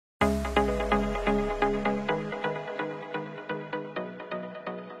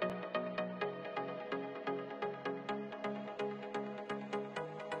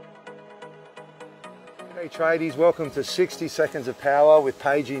Hey tradies, welcome to 60 Seconds of Power with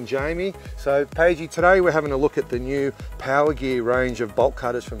Paigey and Jamie. So Paigey, today we're having a look at the new Powergear range of bolt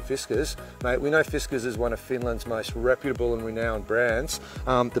cutters from Fiskars. Mate, we know Fiskars is one of Finland's most reputable and renowned brands.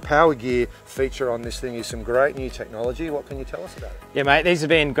 The Powergear feature on this thing is some great new technology. What can you tell us about it? Yeah mate, these have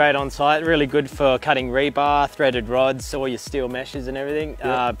been great on site, really good for cutting rebar, threaded rods, all your steel meshes and everything.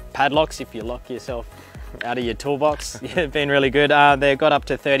 Yep. Padlocks if you lock yourself out of your toolbox. Yeah, been really good. They've got up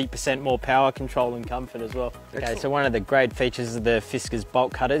to 30% more power control and comfort as well. Okay, so one of the great features of the Fiskars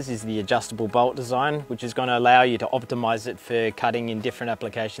Bolt Cutters is the adjustable bolt design, which is going to allow you to optimize it for cutting in different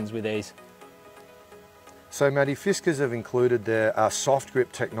applications with ease. So Matty, Fiskars have included their soft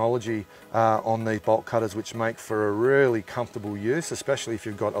grip technology on these bolt cutters, which make for a really comfortable use, especially if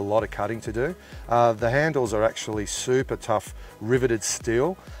you've got a lot of cutting to do. The handles are actually super tough riveted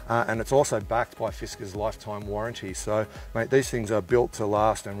steel, and it's also backed by Fiskars lifetime warranty. So mate, these things are built to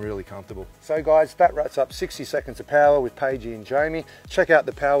last and really comfortable. So guys, that wraps up 60 Seconds of Power with Paigey and Jamie. Check out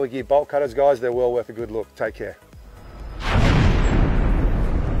the Powergear bolt cutters, guys. They're well worth a good look. Take care.